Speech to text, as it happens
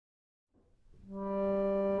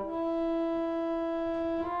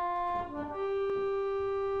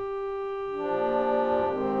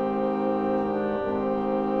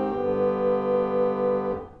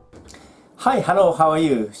Hi, hello, how are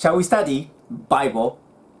you? Shall we study Bible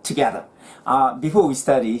together? Before we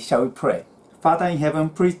study, shall we pray? Father in heaven,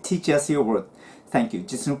 please teach us your word. Thank you.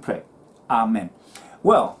 Just pray. Amen.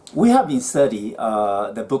 Well, we have been studying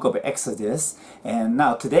the book of Exodus, and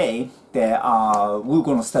now today we're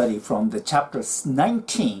going to study from the chapter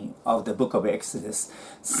 19 of the book of Exodus.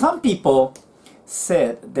 Some people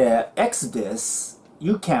said that Exodus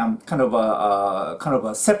you can kind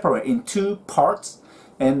of separate in two parts.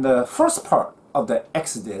 And the first part of the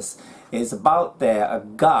Exodus is about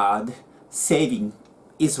God saving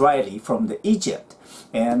Israel from the Egypt,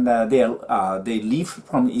 and they leave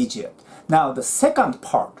from Egypt. Now the second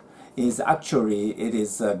part is actually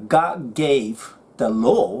God gave the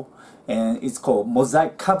law, and it's called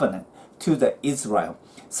Mosaic Covenant to the Israel.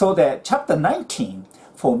 So that chapter 19,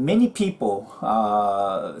 for many people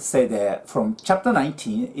say that from chapter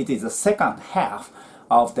 19 it is the second half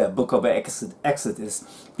of the book of Exodus,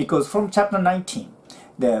 because from chapter 19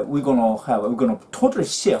 we're gonna totally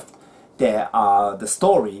shift the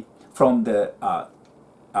story from the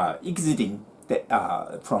exiting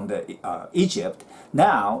from the Egypt.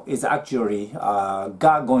 Now is actually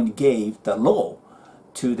God going to give the law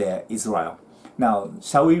to the Israel. Now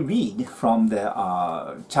shall we read from the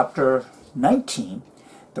chapter 19,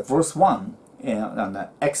 the verse 1 on the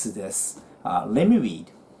Exodus. Let me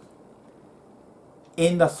read.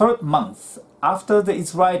 In the third month, after the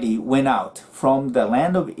Israelites went out from the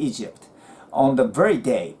land of Egypt, on the very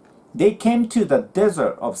day, they came to the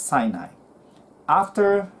desert of Sinai.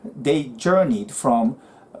 After they journeyed from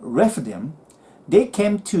Rephidim, they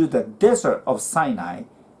came to the desert of Sinai,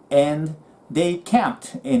 and they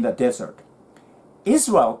camped in the desert.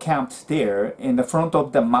 Israel camped there in the front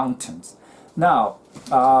of the mountains. Now,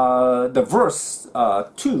 the verse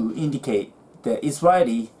 2 indicate the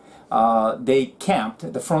Israeli they camped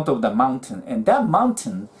at the front of the mountain, and that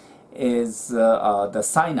mountain is the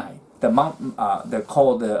Sinai. The mountain they're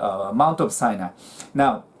called the Mount of Sinai.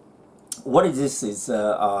 Now, what is this? Is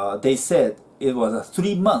they said it was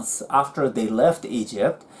 3 months after they left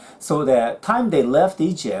Egypt. So the time they left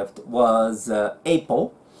Egypt was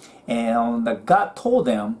April, and God told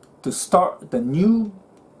them to start the new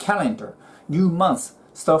calendar, new month.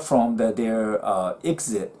 Start from their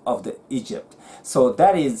exit of the Egypt. So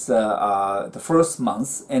that is the first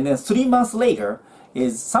month, and then 3 months later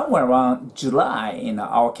is somewhere around July in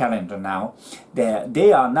our calendar now. That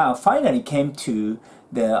they are now finally came to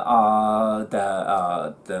the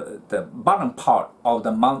bottom part of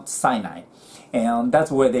the Mount Sinai, and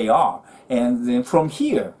that's where they are. And then from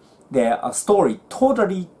here, their story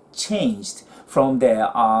totally changed from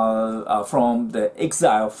the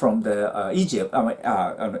exile from the Egypt,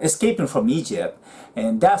 escaping from Egypt,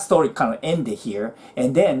 and that story kind of ended here.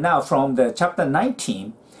 And then now from the chapter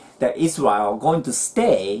 19, that Israel going to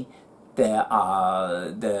stay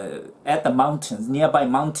at the mountains, nearby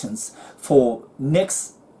mountains, for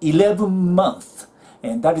next 11 months,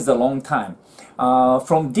 and that is a long time.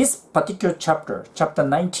 From this particular chapter, chapter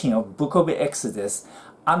 19 of Book of Exodus,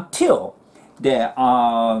 until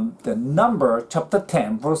the number chapter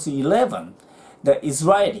 10 verse 11, the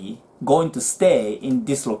Israeli going to stay in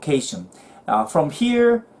this location. From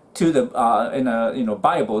here to the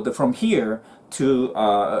Bible, from here to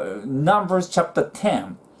Numbers chapter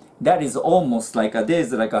 10, that is almost like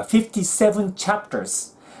there's like 57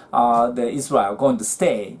 chapters. The Israel going to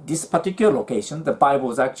stay this particular location. The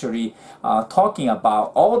Bible is actually talking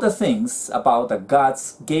about all the things about the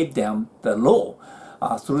God's gave them the law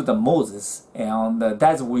through the Moses, and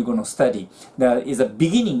that's what we're going to study. That is a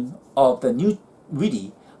beginning of the new,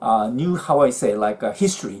 really new, how I say, like a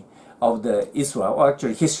history of the Israel, or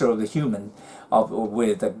actually history of the human,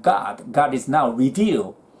 with God. God is now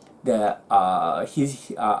revealed about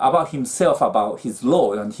himself, about his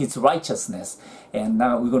law and his righteousness, and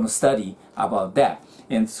now we're going to study about that.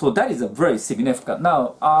 And so that is a very significant.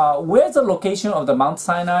 Now, where's the location of the Mount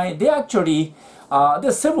Sinai? They actually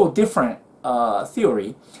there's several different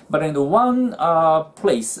theory, but in the one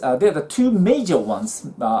place, there are the two major ones.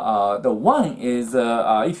 The one is,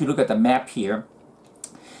 if you look at the map here,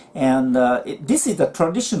 and this is the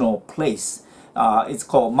traditional place. It's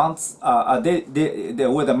called Mount, where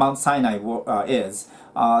the Mount Sinai is.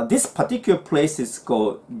 This particular place is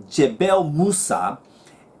called Jebel Musa,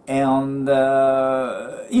 and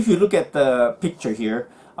if you look at the picture here,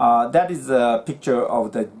 that is a picture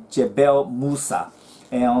of the Jebel Musa.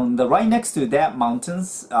 And right next to that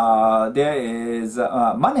mountains, there is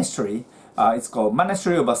a monastery. It's called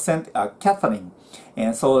Monastery of Saint Catherine.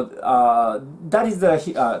 And so that is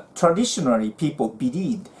the traditionally people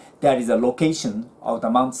believed that is a location of the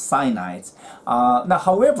Mount Sinai. Now,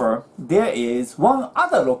 however, there is one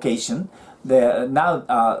other location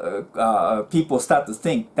now people start to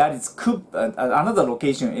think that another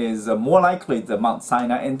location is more likely the Mount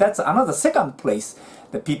Sinai, and that's another second place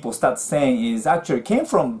that people start saying is actually came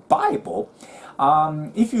from Bible.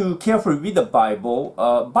 If you carefully read the Bible,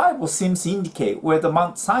 Bible seems to indicate where the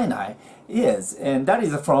Mount Sinai is, and that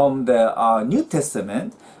is from the New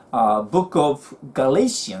Testament, book of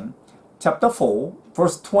Galatians, chapter 4,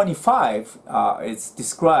 verse 25. It's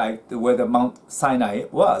described where the Mount Sinai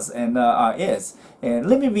was and is. And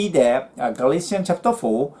let me read that, Galatians chapter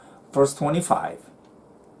 4, verse 25.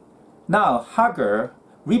 Now Hagar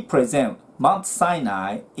represents Mount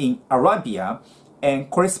Sinai in Arabia and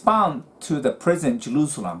correspond to the present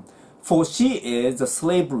Jerusalem, for she is a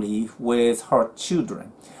slavery with her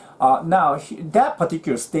children. Now, that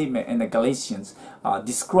particular statement in the Galatians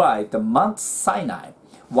described the Mount Sinai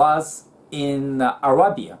was in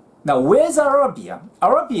Arabia. Now, where's Arabia?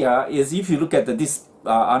 Arabia is, if you look at this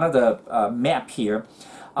another map here.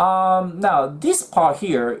 Now, this part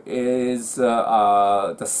here is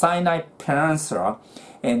the Sinai Peninsula,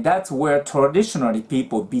 and that's where traditionally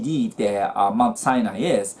people believe that Mount Sinai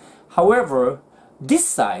is. However, this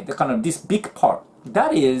side, the kind of this big part,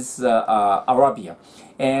 that is Arabia.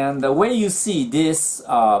 And where you see this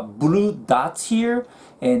blue dots here,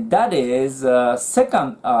 and that is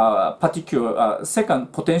second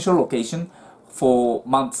potential location for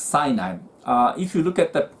Mount Sinai. If you look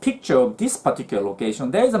at the picture of this particular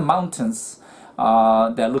location, there is a mountains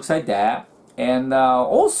that looks like that, and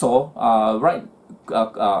also right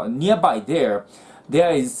nearby there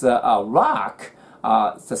is a rock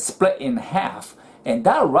split in half, and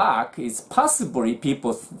that rock is possibly,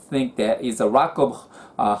 people think that is a rock of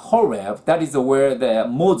Horeb. That is where the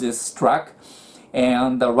Moses struck,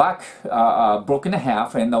 and the rock broke in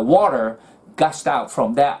half, and the water gushed out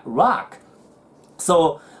from that rock.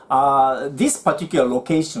 So this particular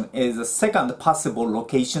location is a second possible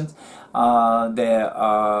location. Some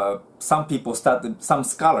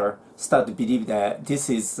scholar start to believe that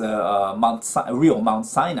this is real Mount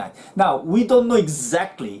Sinai. Now, we don't know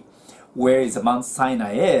exactly where is Mount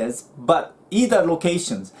Sinai is, but either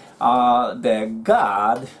locations, that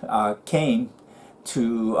God came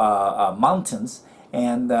to mountains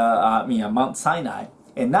and Mount Sinai,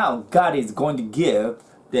 and now God is going to give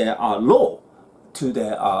the law to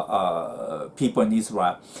the people in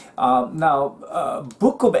Israel. Now,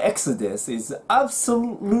 book of Exodus is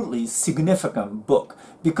absolutely significant book,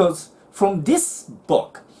 because from this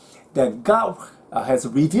book that God has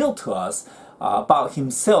revealed to us about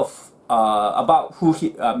himself, about who he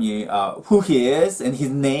is, and his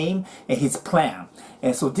name and his plan.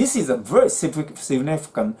 And so this is a very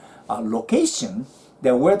significant location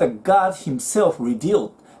that where the God himself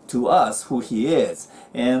revealed to us who he is.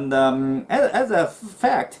 And as a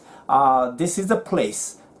fact, this is a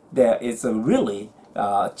place that is really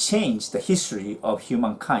changed the history of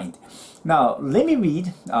humankind. Now, let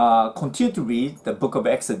me continue to read the book of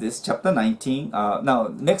Exodus, chapter 19. Now,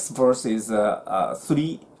 next verse is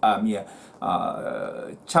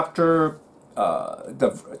chapter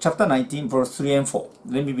 19, verse 3 and 4.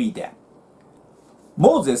 Let me read that.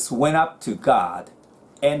 Moses went up to God,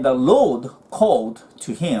 and the Lord called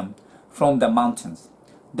to him from the mountains.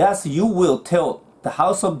 Thus you will tell the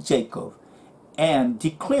house of Jacob and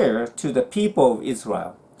declare to the people of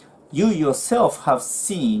Israel, you yourself have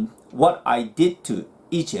seen what I did to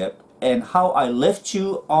Egypt, and how I left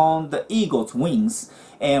you on the eagle's wings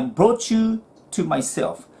and brought you to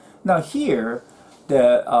myself. Now here,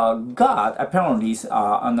 the God apparently is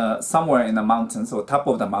somewhere in the mountains or top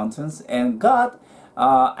of the mountains, and God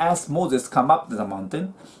asked Moses to come up to the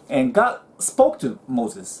mountain, and God spoke to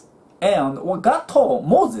Moses. And what God told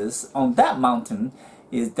Moses on that mountain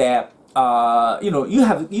is that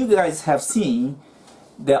you guys have seen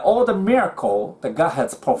that all the miracle that God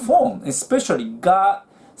has performed, especially God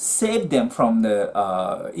saved them from the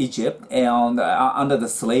Egypt and under the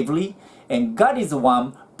slavery, and God is the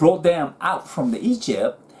one brought them out from the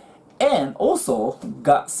Egypt. And also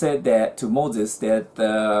God said that to Moses that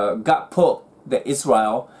God put the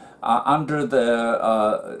Israel under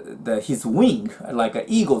his wing, like an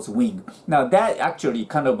eagle's wing. Now that actually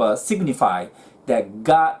kind of signify that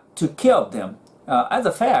God took care of them. As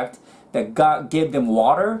a fact, that God gave them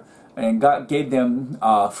water, and God gave them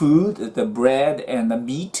food, the bread and the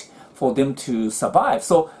meat for them to survive.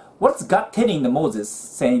 So what's God telling Moses,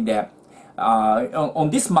 saying that on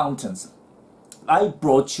these mountains, I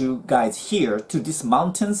brought you guys here to these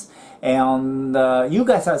mountains, and you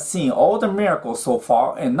guys have seen all the miracles so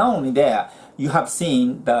far, and not only that, you have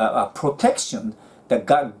seen the protection that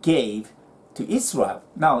God gave to Israel.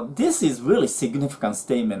 Now this is really significant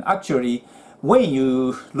statement. Actually, when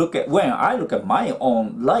I look at my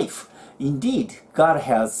own life, indeed, God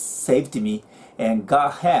has saved me, and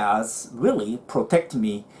God has really protected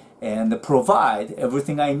me and provide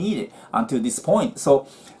everything I needed until this point. So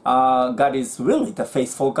God is really the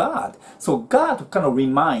faithful God. So God kind of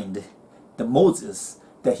remind the Moses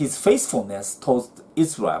that his faithfulness towards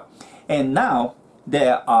Israel. And now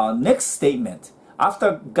the next statement,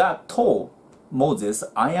 after God told Moses,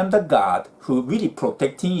 I am the God who really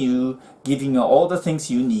protecting you, giving you all the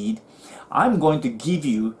things you need, I'm going to give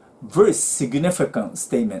you very significant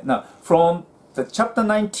statement. Now, from the chapter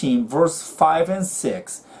 19, verse 5 and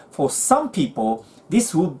 6, for some people,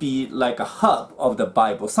 this would be like a hub of the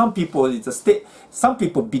Bible. Some people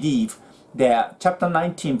believe that chapter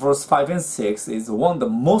 19, verse 5 and 6 is one of the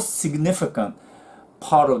most significant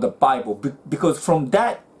part of the Bible, because from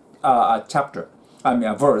that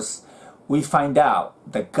verse, we find out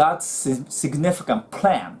that God's significant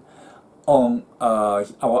plan on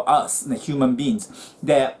us, the human beings.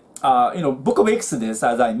 That Book of Exodus,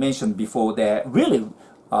 as I mentioned before, that really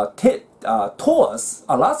told us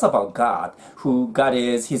a lot about God, who God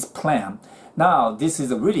is, His plan. Now, this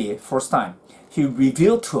is really first time He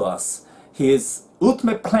revealed to us His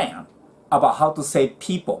ultimate plan about how to save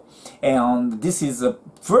people. And this is a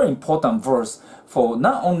very important verse for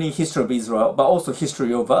not only history of Israel, but also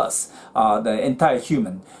history of us, the entire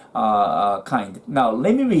human kind. Now,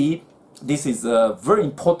 let me read. This is a very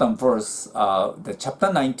important verse, the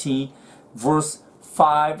chapter 19, verse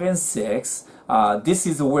 5 and 6. This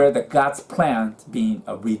is where the God's plan being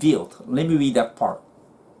revealed. Let me read that part.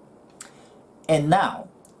 And now,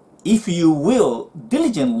 if you will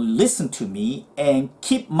diligently listen to me and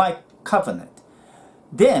keep my covenant,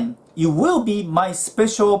 then you will be my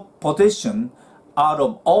special possession out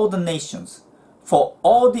of all the nations, for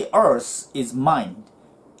all the earth is mine,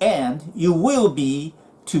 and you will be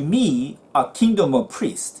to me a kingdom of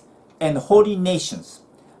priests and holy nations.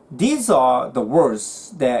 These are the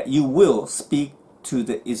words that you will speak to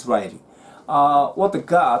the Israeli. What the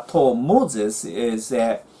God told Moses is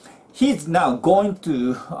that He's now going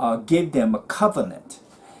to give them a covenant,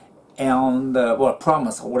 and or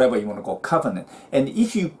promise, or whatever you want to call covenant. And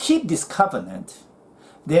if you keep this covenant,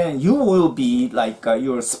 then you will be like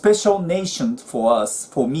your special nation for us,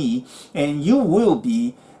 for me, and you will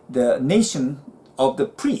be the nation of the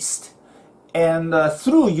priest. And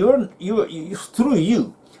through you,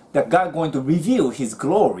 that God going to reveal His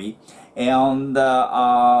glory, and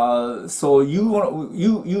so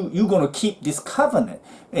you're going to keep this covenant.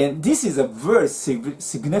 And this is a very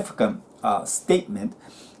significant statement,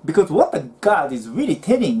 because what the God is really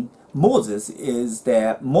telling Moses is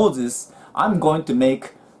that, Moses, I'm going to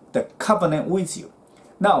make the covenant with you.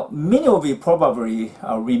 Now, many of you probably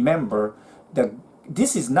remember that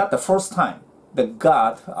this is not the first time that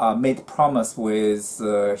God made promise with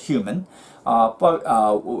human, but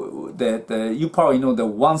you probably know the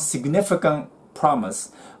one significant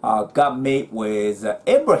promise God made with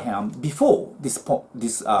Abraham before this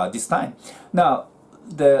time. Now,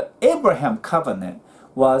 the Abraham covenant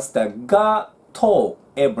was that God told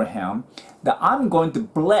Abraham that I'm going to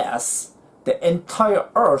bless the entire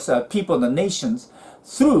earth, people, the nations,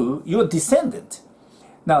 through your descendant.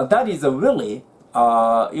 Now, that is a really,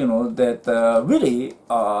 really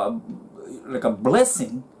like a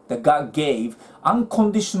blessing that God gave,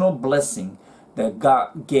 unconditional blessing that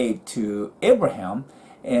God gave to Abraham.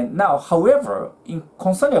 And now, however,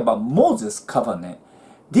 concerning about Moses' covenant,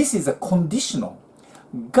 this is a conditional.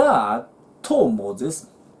 God told Moses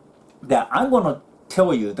that I'm going to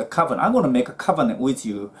tell you the covenant. I'm going to make a covenant with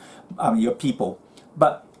you, your people.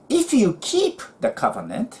 But if you keep the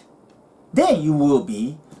covenant, then you will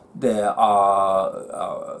be the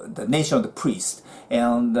nation of the priest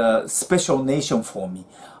and the special nation for me.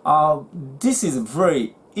 This is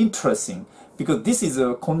very interesting, because this is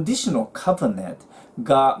a conditional covenant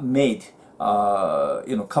God made,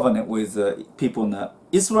 covenant with people in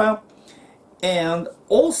Israel. And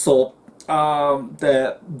also,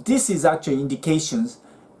 this is actually indications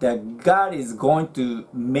that God is going to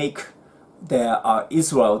make the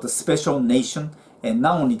Israel the special nation, and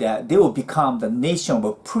not only that, they will become the nation of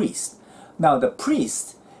a priest. Now, the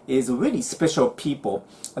priest is really special people.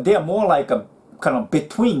 They are more like a kind of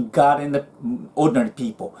between God and the ordinary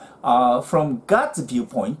people. From God's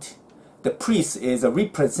viewpoint, the priest is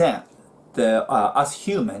represent us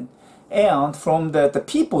human, and from the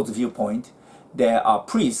people's viewpoint, the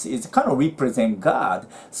priest is kind of represent God.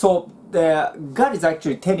 So God is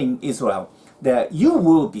actually telling Israel that you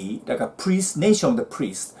will be like a priest, nation of the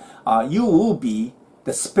priest. You will be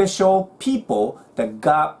the special people that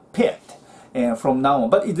God picked, and from now on.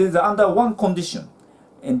 But it is under one condition.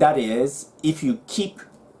 and that is, if you keep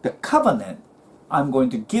the covenant I'm going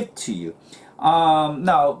to give to you.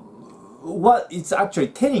 Now, what it's actually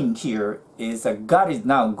telling here is that God is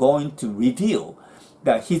now going to reveal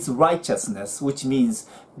that His righteousness, which means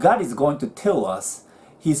God is going to tell us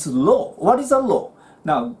His law. What is a law?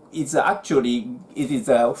 Now, it's actually, it is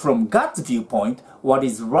from God's viewpoint, what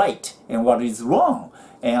is right and what is wrong.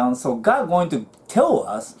 And so God going to tell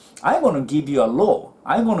us, I'm going to give you a law.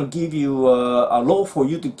 I'm going to give you a law for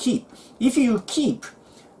you to keep. If you keep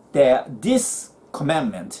this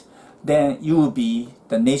commandment, then you will be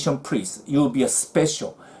the nation priest. You will be a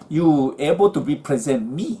special. You will be able to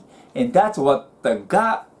represent me. And that's what the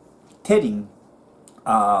God telling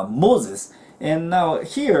Moses. And now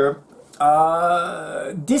here,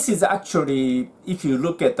 this is actually, if you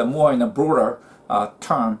look at the more in a broader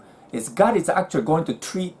term, is God is actually going to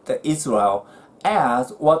treat the Israel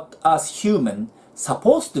as what us human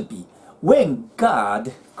supposed to be. When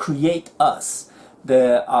God create us,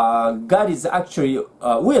 God is actually,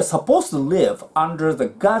 we are supposed to live under the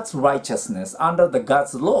God's righteousness, under the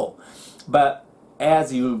God's law. But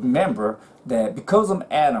as you remember, that because of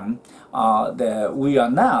Adam, that we are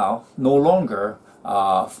now no longer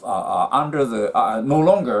no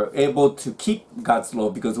longer able to keep God's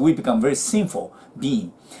law because we become very sinful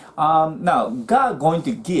being. Now, God going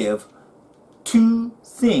to give two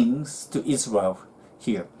things to Israel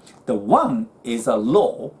here. The one is a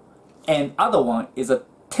law, and other one is a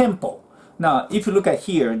temple. Now, if you look at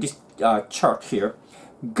here, this chart here,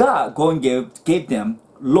 God going to give them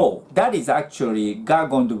law. That is actually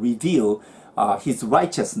God going to reveal His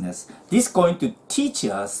righteousness. This is going to teach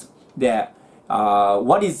us that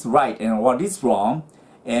what is right and what is wrong,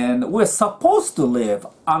 and we're supposed to live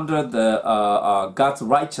under the God's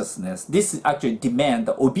righteousness. This actually demands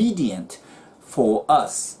obedience for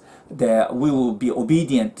us, that we will be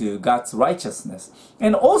obedient to God's righteousness.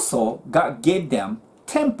 And also, God gave them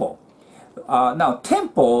temple. Now,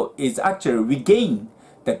 temple is actually regain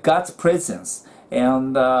the God's presence.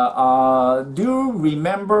 And do you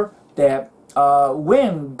remember that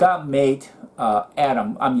when God made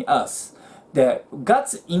us, that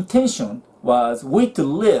God's intention was we to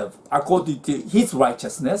live according to His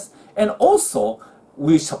righteousness, and also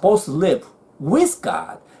we're supposed to live with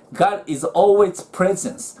God. God is always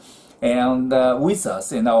present and with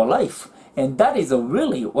us in our life, and that is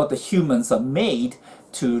really what the humans are made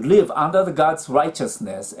to live under the God's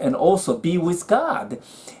righteousness and also be with God.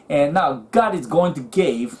 And now God is going to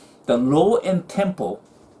give the law and temple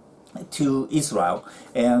to Israel,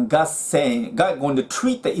 and God's saying God going to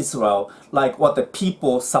treat the Israel like what the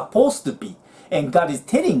people supposed to be. And God is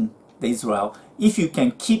telling the Israel, if you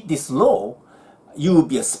can keep this law, you will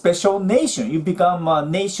be a special nation. You become a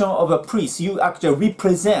nation of a priest. You actually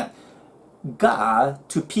represent God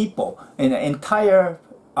to people, and the entire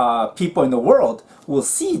people in the world will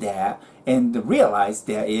see that and realize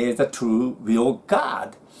there is a true, real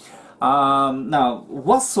God. Now,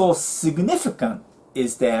 what's so significant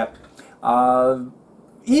is that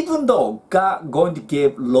even though God going to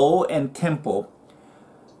give law and temple,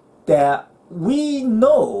 that we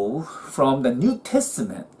know from the New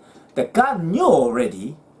Testament that God knew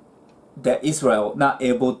already that Israel not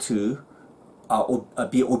able to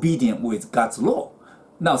be obedient with God's law.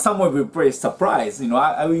 Now, some will be very surprised. You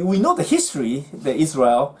know, we know the history that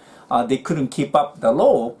Israel they couldn't keep up the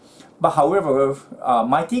law, but however,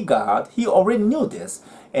 mighty God, He already knew this,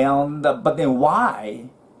 and but then why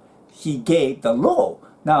He gave the law?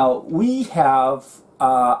 Now we have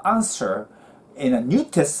answer in the New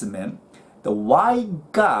Testament the why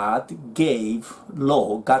God gave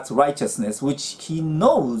law, God's righteousness, which He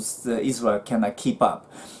knows that Israel cannot keep up.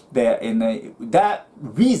 That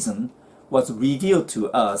reason was revealed to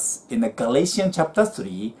us in the Galatians chapter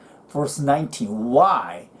 3, verse 19.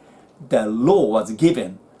 Why the law was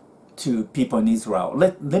given to people in Israel.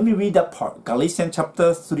 Let me read that part. Galatians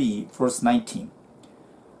chapter 3, verse 19.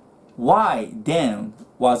 Why then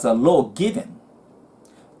was the law given?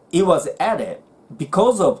 It was added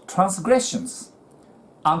because of transgressions,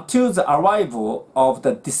 until the arrival of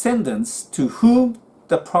the descendants to whom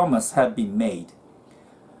the promise had been made.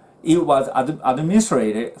 It was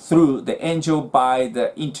administered through the angel by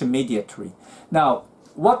the intermediary. Now,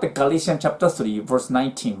 what the Galatians chapter 3, verse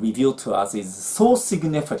 19 revealed to us is so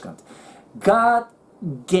significant. God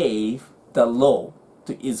gave the law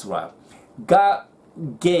to Israel. God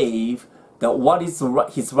gave what is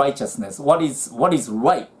His righteousness, what is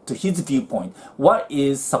right to His viewpoint, what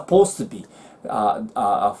is supposed to be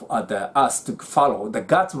us to follow. The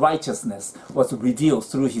God's righteousness was revealed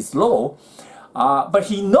through His law, but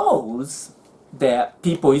He knows that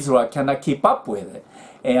people Israel cannot keep up with it,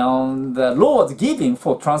 and the law was given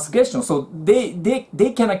for transgression, so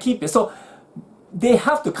they cannot keep it. So they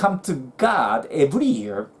have to come to God every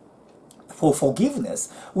year for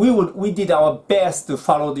forgiveness. We did our best to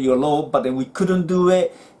follow your law, but then we couldn't do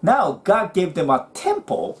it. Now God gave them a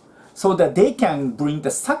temple so that they can bring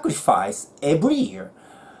the sacrifice every year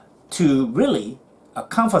to really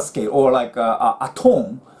confiscate or like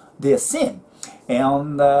atone their sin.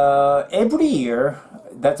 And every year,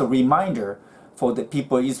 that's a reminder for the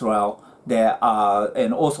people of Israel that,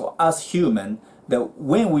 and also us human, that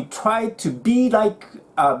when we try to be like,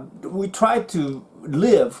 we try to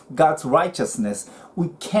live God's righteousness, we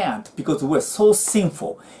can't, because we're so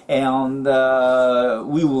sinful, and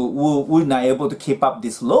we're not able to keep up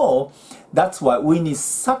this law. That's why we need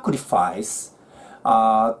sacrifice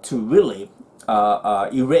to really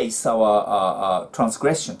erase our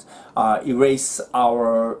transgressions, erase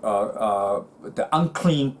our the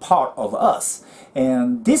unclean part of us.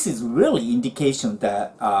 And this is really indication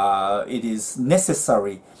that it is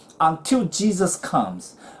necessary until Jesus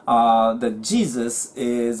comes, that Jesus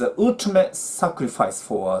is the ultimate sacrifice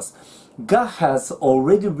for us. God has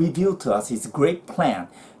already revealed to us His great plan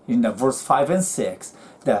in verse 5 and 6,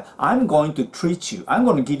 that I'm going to treat you, I'm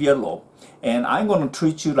going to give you a law, and I'm going to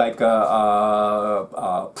treat you like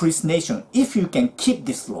a priest nation if you can keep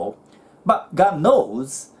this law. But God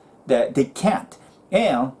knows that they can't.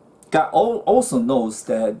 And God also knows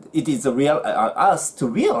that it is us to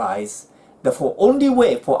realize that the only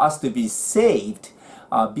way for us to be saved,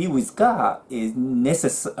 be with God, is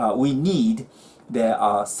we need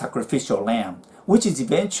the sacrificial lamb, which is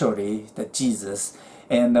eventually the Jesus.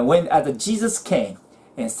 And when Jesus came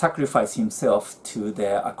and sacrificed himself to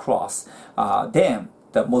the cross, then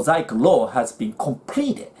the Mosaic law has been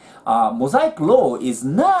completed. Mosaic law is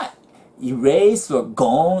not erased or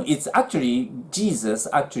gone. It's actually, Jesus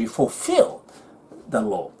actually fulfilled the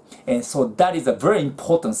law. And so that is a very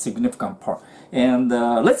important, significant part. And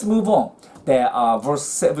let's move on. There are verse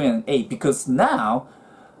 7 and 8, because now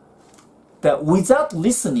that without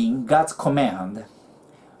listening God's command,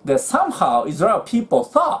 that somehow Israel people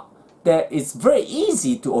thought that it's very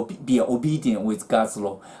easy to be obedient with God's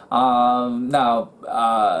law. Now,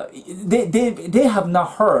 they have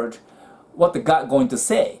not heard what the God going to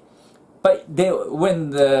say. But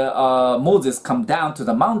when Moses come down to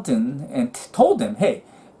the mountain and told them, hey,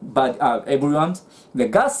 but everyone, the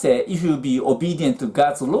God said, if you be obedient to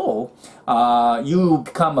God's law, you will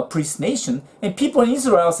become a priest nation. And people in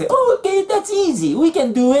Israel say, oh, okay, that's easy, we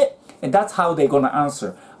can do it. And that's how they're going to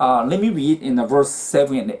answer. Let me read in verse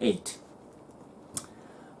 7 and 8.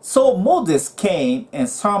 So Moses came and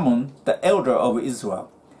summoned the elder of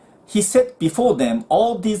Israel. He said before them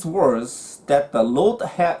all these words that the Lord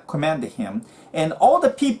had commanded him, and all the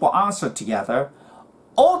people answered together,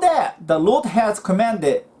 all that the Lord has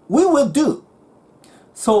commanded, we will do.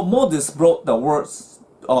 So Moses brought the words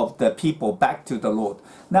of the people back to the Lord.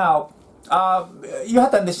 Now, you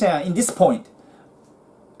have to understand, in this point,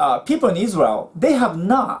 people in Israel, they have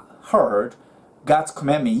not heard God's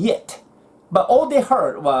commandment yet. But all they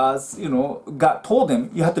heard was, God told them,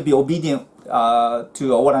 you have to be obedient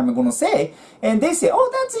to what I'm going to say. And they say, oh,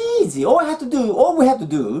 that's easy. All we have to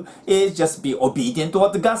do is just be obedient to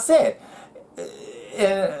what God said.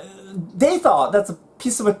 They thought that's a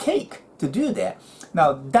piece of a cake to do that.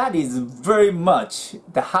 Now, that is very much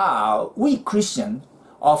how we Christians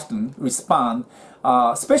often respond,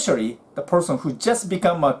 especially the person who just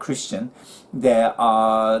become a Christian.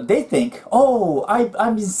 They think, oh, I've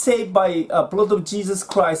been saved by blood of Jesus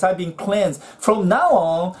Christ. I've been cleansed. From now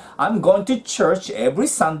on, I'm going to church every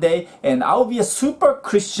Sunday, and I'll be a super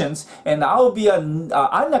Christian, and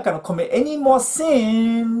I'm not going to commit any more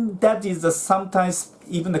sin. That is sometimes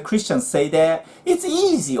even the Christians say that it's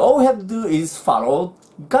easy. All we have to do is follow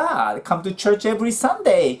God, come to church every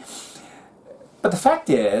Sunday. But the fact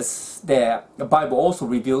is that the Bible also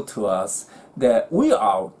revealed to us that we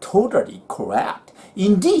are totally corrupt.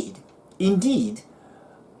 Indeed,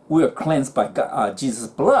 we are cleansed by Jesus'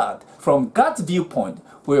 blood. From God's viewpoint,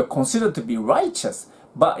 we are considered to be righteous.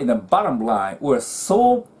 But in the bottom line, we're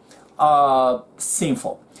so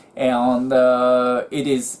sinful. And it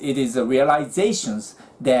is a realization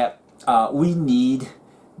that we need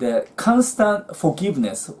the constant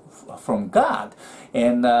forgiveness from God.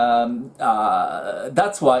 And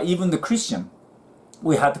that's why even the Christian,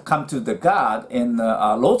 we had to come to the God in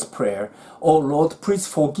Lord's Prayer. Oh Lord, please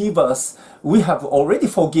forgive us. We have already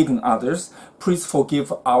forgiven others. Please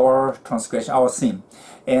forgive our transgression, our sin.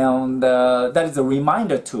 And that is a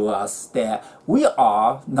reminder to us that we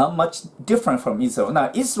are not much different from Israel.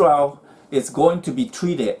 Now, Israel is going to be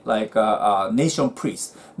treated like a nation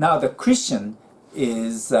priest. Now, the Christian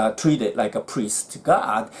is treated like a priest to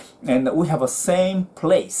God, and we have a same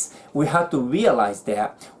place. We have to realize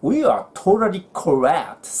that we are totally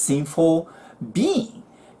corrupt, sinful being,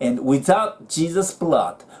 and without Jesus'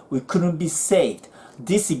 blood, we couldn't be saved.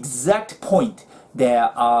 This exact point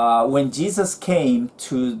that when Jesus came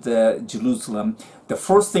to the Jerusalem, the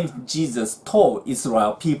first thing Jesus told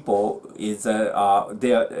Israel people is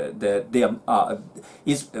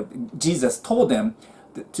Jesus told them,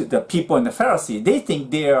 to the people in the Pharisees, they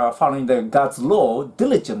think they are following God's law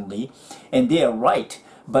diligently, and they are right.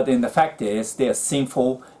 But then the fact is, they are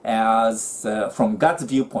sinful as from God's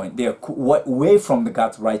viewpoint. They are way from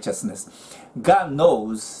God's righteousness. God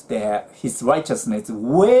knows that His righteousness is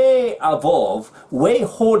way above, way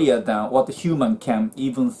holier than what the human can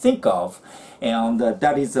even think of, and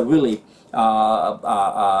that is really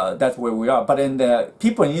that's where we are. But in the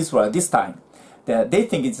people in Israel this time, that they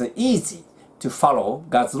think it's easy to follow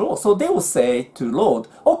God's law, so they will say to the Lord,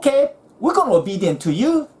 "Okay, we're going to be obedient to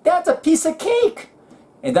you. That's a piece of cake,"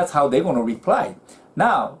 and that's how they're going to reply.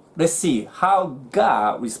 Now let's see how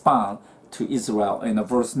God responds to Israel in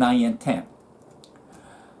verse 9 and 10.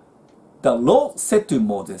 The Lord said to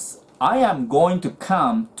Moses, "I am going to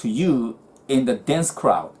come to you in the dense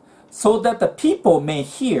crowd, so that the people may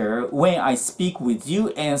hear when I speak with you,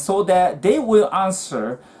 and so that they will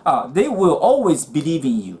they will always believe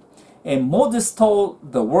in you." And Moses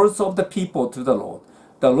told the words of the people to the Lord.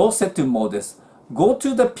 The Lord said to Moses, "Go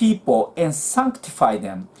to the people and sanctify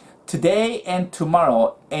them today and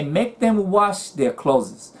tomorrow, and make them wash their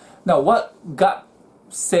clothes." Now what God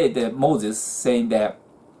said to Moses, saying that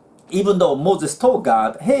even though Moses told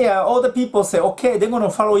God, "Hey, all the people say, okay, they're going to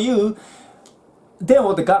follow you," then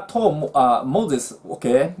what God told Moses,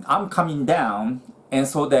 "Okay, I'm coming down, and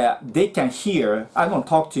so that they can hear, I'm going to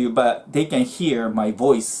talk to you, but they can hear my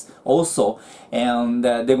voice also, and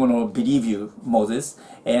they're going to believe you, Moses.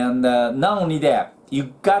 And not only that,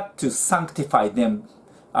 you got to sanctify them.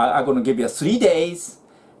 I'm going to give you 3 days,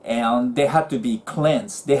 and they had to be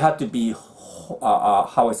cleansed. They had to be,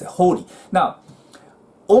 holy." Now,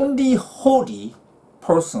 only holy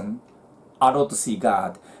person allowed to see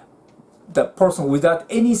God. The person without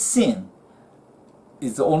any sin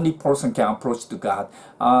is the only person can approach to God.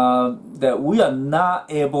 That we are not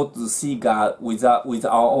able to see God with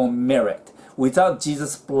our own merit. Without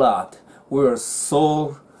Jesus' blood, we are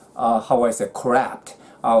so corrupt.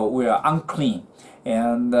 We are unclean,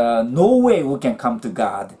 and no way we can come to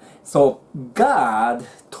God. So God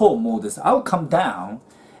told Moses, "I'll come down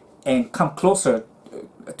and come closer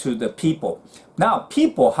to the people." Now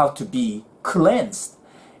people have to be cleansed,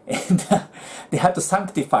 and they have to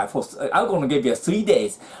sanctify. I'm going to give you 3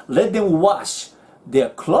 days. Let them wash their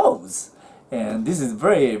clothes, and this is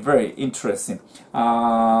very, very interesting.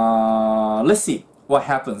 Let's see what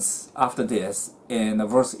happens after this in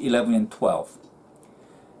verse 11 and 12.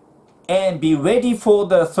 "And be ready for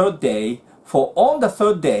the 3rd day, for on the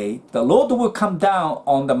 3rd day the Lord will come down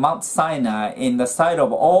on the Mount Sinai in the sight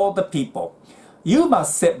of all the people. You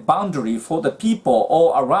must set boundary for the people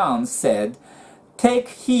all around, said, take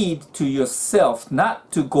heed to yourself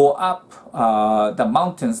not to go up the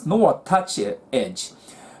mountains nor touch its edge.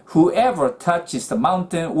 Whoever touches the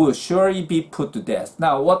mountain will surely be put to death."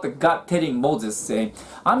 Now what God telling Moses saying,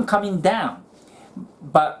 "I'm coming down,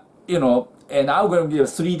 but and I'm going to give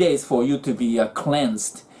 3 days for you to be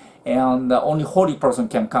cleansed, and only holy person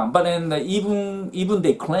can come. But then even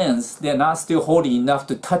they cleanse, they're not still holy enough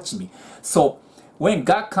to touch me. So when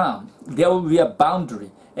God comes, there will be a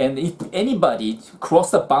boundary, and if anybody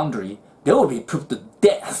cross the boundary, they will be put to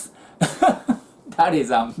death." That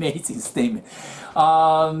is an amazing statement.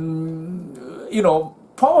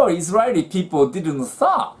 Probably Israeli people didn't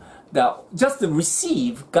thought that just to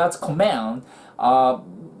receive God's command,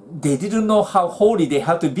 they didn't know how holy they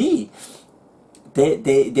had to be.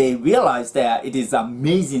 They realized that it is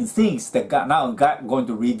amazing things that God going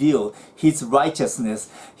to reveal His righteousness,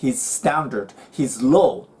 His standard, His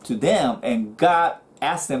law to them, and God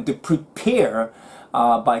asked them to prepare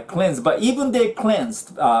by cleanse. But even they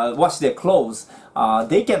cleansed, wash their clothes,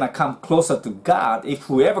 they cannot come closer to God. If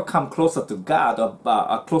whoever come closer to God or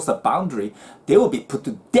a closer boundary, they will be put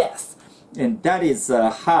to death. And that is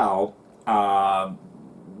how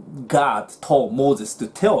God told Moses to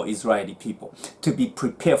tell Israeli people to be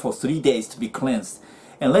prepared for 3 days to be cleansed.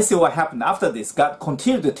 And let's see what happened after this. God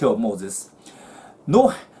continued to tell Moses,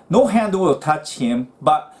 no hand will touch him,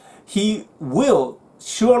 but he will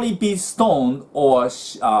surely be stoned or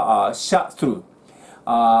shot through.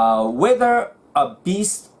 Whether a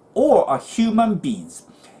beast or a human being,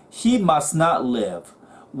 he must not live.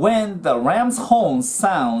 When the ram's horn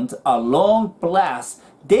sounds a long blast,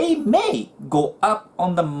 they may go up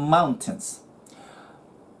on the mountains.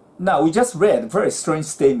 Now, we just read a very strange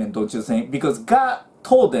statement, don't you think? Because God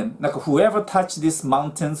told them, like, whoever touch these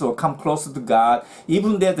mountains or come closer to God,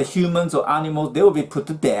 even though the humans or animals, they will be put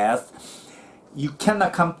to death. You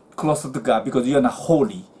cannot come closer to God because you are not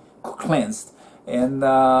holy, cleansed. And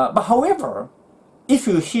but however, if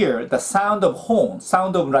you hear the sound of horn,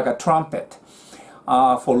 sound of like a trumpet,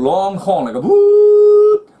 for long horn, like a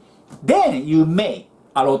woo, then you may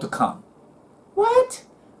allow to come. What?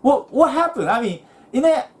 What happened? I mean,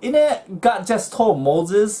 God just told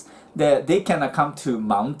Moses that they cannot come to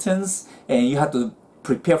mountains, and you have to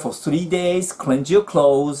prepare for 3 days, cleanse your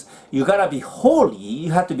clothes. You gotta be holy.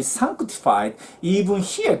 You have to be sanctified. You even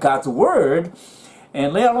hear God's word,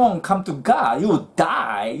 and later on come to God. You will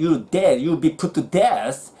die. You're dead. You will be put to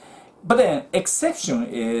death. But then exception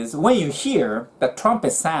is when you hear the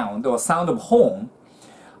trumpet sound or sound of horn,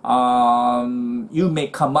 you may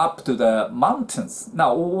come up to the mountains.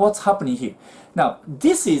 Now, what's happening here? Now,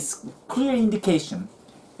 this is clear indication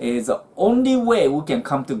is the only way we can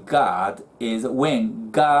come to God is when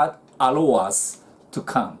God allows us to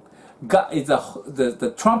come. God is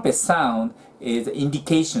the trumpet sound is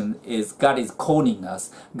indication is God is calling us.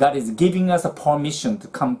 God is giving us a permission to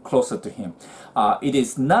come closer to Him. It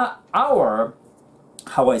is not our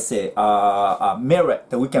merit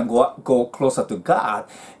that we can go closer to God.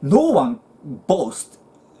 No one boasts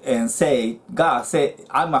and say, God,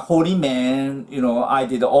 I'm a holy man, I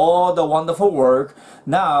did all the wonderful work,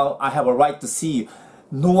 now I have a right to see you.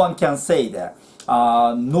 No one can say that.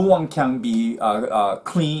 No one can be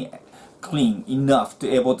clean enough to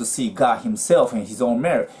able to see God Himself in His own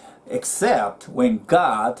merit, except when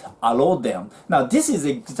God allowed them. Now, this is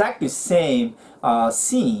exactly same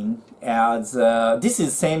scene as this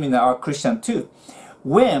is same in our Christian too.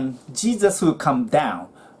 When Jesus will come down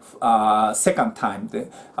second time, we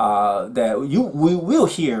will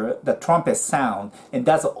hear the trumpet sound, and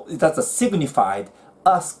that's a signified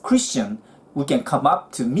us Christian we can come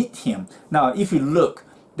up to meet Him. Now, if you look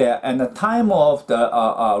there at the time of the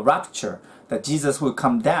rapture, that Jesus will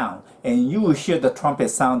come down, and you will hear the trumpet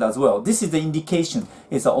sound as well. This is the indication.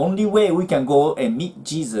 It's the only way we can go and meet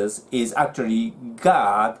Jesus is actually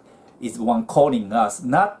God is the one calling us,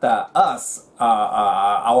 not us,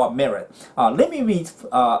 our merit. Let me read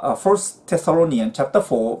 1 Thessalonians chapter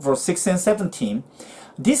 4, verse 6 and 17.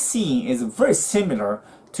 This scene is very similar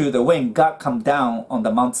to the when God come down on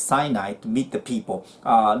the Mount Sinai to meet the people.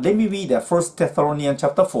 Let me read 1 Thessalonians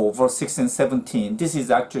chapter 4, verse 6 and 17. This is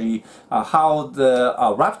actually how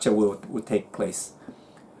the rapture will take place.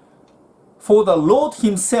 For the Lord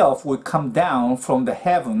Himself will come down from the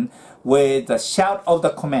heaven with the shout of the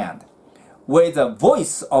command, with the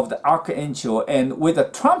voice of the archangel, and with the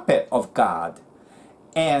trumpet of God.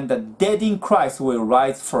 And the dead in Christ will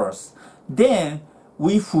rise first. Then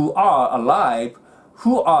we who are alive,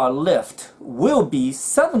 who are left, will be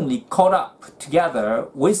suddenly caught up together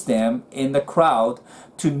with them in the crowd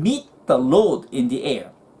to meet the Lord in the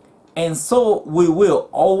air. And so we will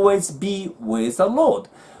always be with the Lord.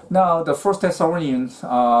 Now, the First Thessalonians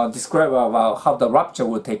describe about how the rapture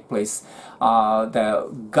will take place. The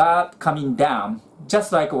God coming down,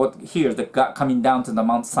 just like what here, the God coming down to the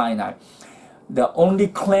Mount Sinai. The only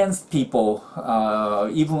cleansed people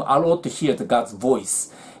even allowed to hear the God's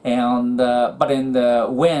voice. And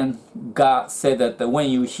but when God said that when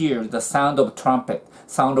you hear the sound of trumpet,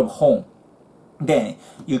 sound of horn, then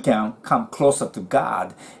you can come closer to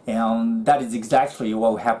God, and that is exactly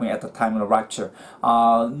what will happen at the time of the rapture.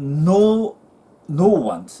 No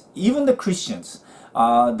one, even the Christians,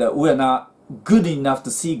 that we are not good enough to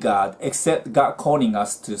see God, except God calling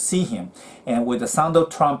us to see Him, and with the sound of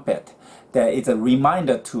trumpet, that it's a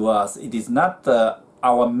reminder to us. It is not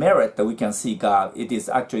our merit that we can see God. It is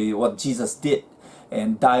actually what Jesus did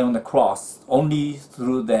and died on the cross. Only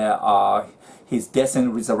through His death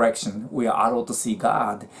and resurrection we are able to see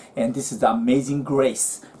God. And this is the amazing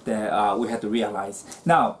grace that we have to realize.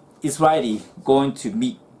 Now, Israeli going to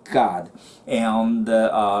meet God. And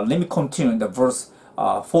let me continue in the verse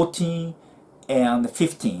 14 and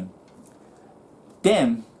 15.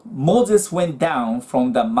 Then Moses went down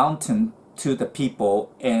from the mountain to the people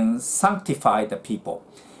and sanctified the people,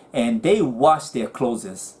 and they washed their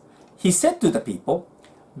clothes. He said to the people,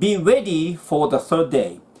 "Be ready for the third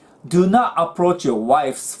day. Do not approach your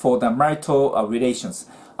wives for the marital relations."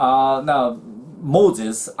 Now,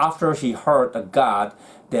 Moses, after he heard God,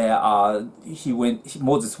 that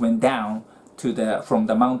Moses went down from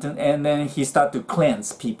the mountain, and then he started to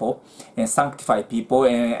cleanse people and sanctify people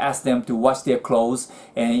and ask them to wash their clothes,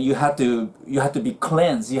 and you had to be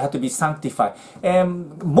cleansed, you had to be sanctified.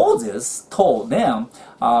 And Moses told them,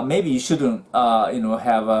 maybe you shouldn't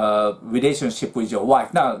have a relationship with your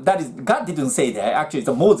wife. Now that is, God didn't say that, actually it's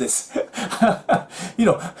Moses.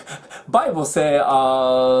 Bible say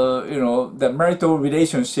the marital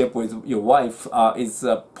relationship with your wife is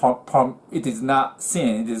it is not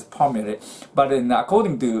sin, it is permitted. But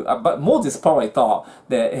according to but Moses probably thought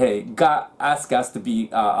that, hey, God asked us to be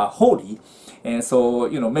holy, and so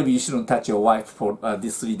maybe you shouldn't touch your wife for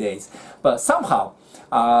these 3 days. But somehow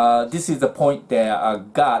this is the point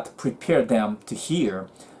that God prepared them to hear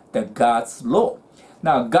God's law.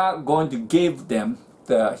 Now God going to give them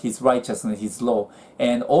his righteousness, his law,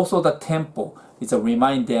 and also the temple. It's a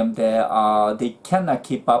remind them that they cannot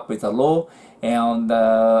keep up with the law, and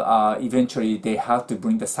eventually they have to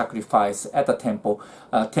bring the sacrifice at the temple.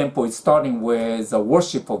 Temple is starting with the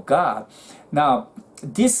worship of God. Now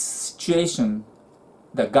this situation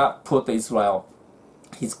that God put Israel,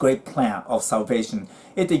 his great plan of salvation,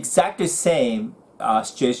 it's exactly the same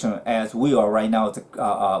situation as we are right now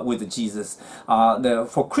with Jesus.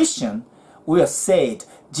 For Christian, we are saved.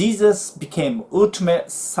 Jesus became ultimate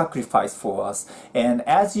sacrifice for us, and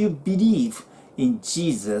as you believe in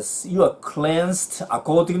Jesus, you are cleansed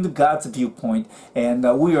according to God's viewpoint, and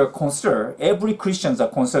we are considered, every Christians are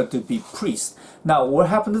considered to be priests. Now what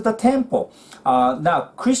happened to the temple?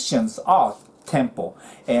 Now Christians are temple,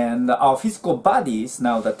 and our physical body is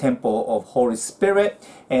now the temple of Holy Spirit,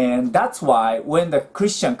 and that's why when the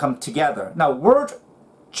Christian come together, now word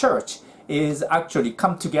church is actually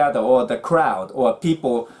come together, or the crowd or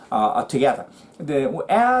people are together.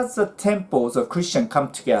 As the temples of Christian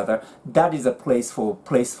come together, that is a place for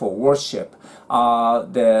worship.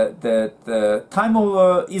 The time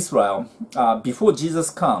of Israel before Jesus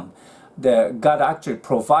come, God actually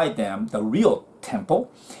provide them the real temple,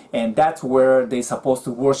 and that's where they're supposed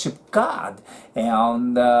to worship God,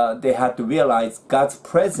 and they had to realize God's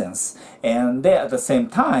presence, and they, at the same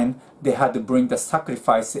time, they had to bring the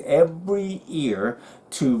sacrifice every year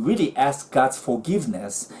to really ask God's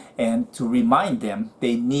forgiveness and to remind them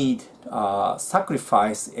they need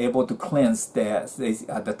sacrifice able to cleanse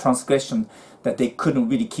the transgression that they couldn't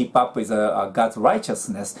really keep up with God's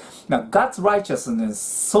righteousness. Now God's righteousness is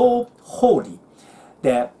so holy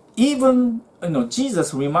that even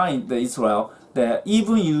Jesus reminded Israel that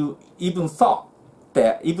even thought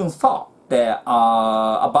that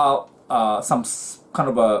about some kind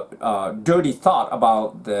of a dirty thought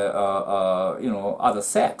about the other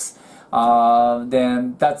sex,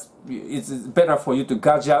 then it's better for you to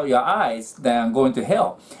gouge out your eyes than going to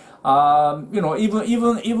hell.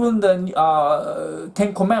 Even the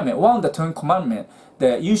Ten Commandments, one of the Ten Commandments,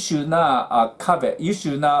 that you should not covet, you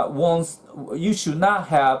should not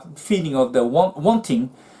have feeling of the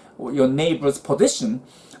wanting your neighbor's possession.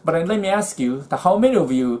 But let me ask you, how many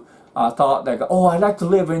of you thought like, oh, I like to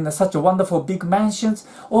live in such a wonderful big mansions.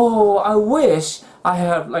 Oh, I wish I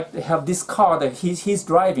have this car that he's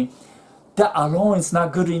driving. That alone is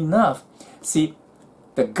not good enough. See,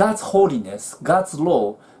 the God's holiness, God's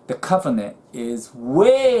law, the covenant is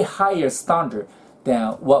way higher standard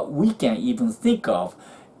than what we can even think of.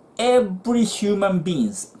 Every human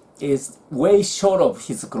being is way short of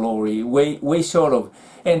his glory, way short of,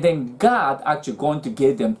 and then God actually going to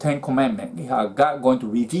give them 10 commandments. God going to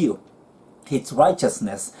reveal his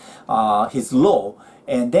righteousness, his law,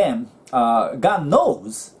 and then God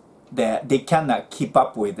knows that they cannot keep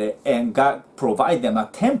up with it, and God provide them a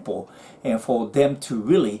temple, and for them to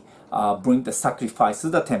really bring the sacrifice to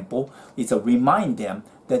the temple, it's a remind them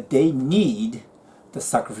that they need the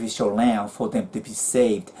sacrificial lamb for them to be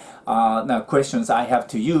saved. Now, questions I have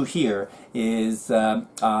to you here is,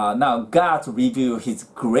 now God reveal his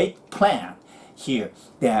great plan here,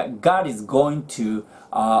 that God is going to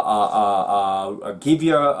give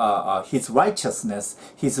you his righteousness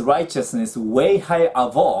way high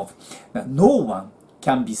above. Now, no one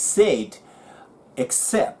can be saved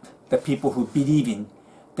except the people who believe in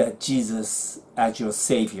that Jesus as your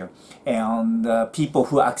Savior, and people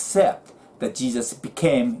who accept that Jesus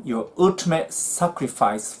became your ultimate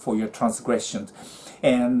sacrifice for your transgressions,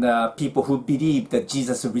 and people who believe that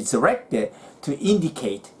Jesus resurrected to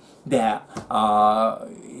indicate that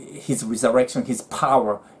his resurrection, his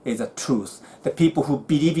power is a truth. The people who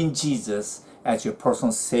believe in Jesus as your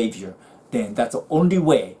personal Savior, then that's the only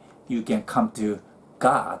way you can come to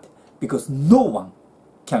God, because no one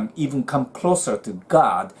can even come closer to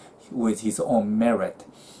God with his own merit.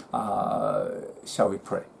 Shall we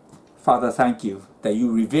pray? Father, thank you that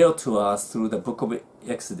you revealed to us through the book of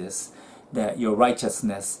Exodus that your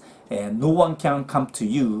righteousness, and no one can come to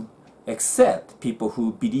you except people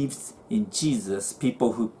who believe in Jesus,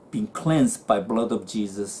 people who've been cleansed by blood of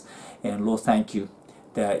Jesus. And Lord, thank you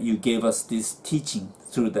that you gave us this teaching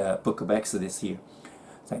through the book of Exodus here.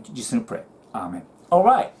 Thank you. Jesus, we pray. Amen. All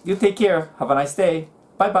right. You take care. Have a nice day.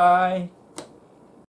 Bye-bye.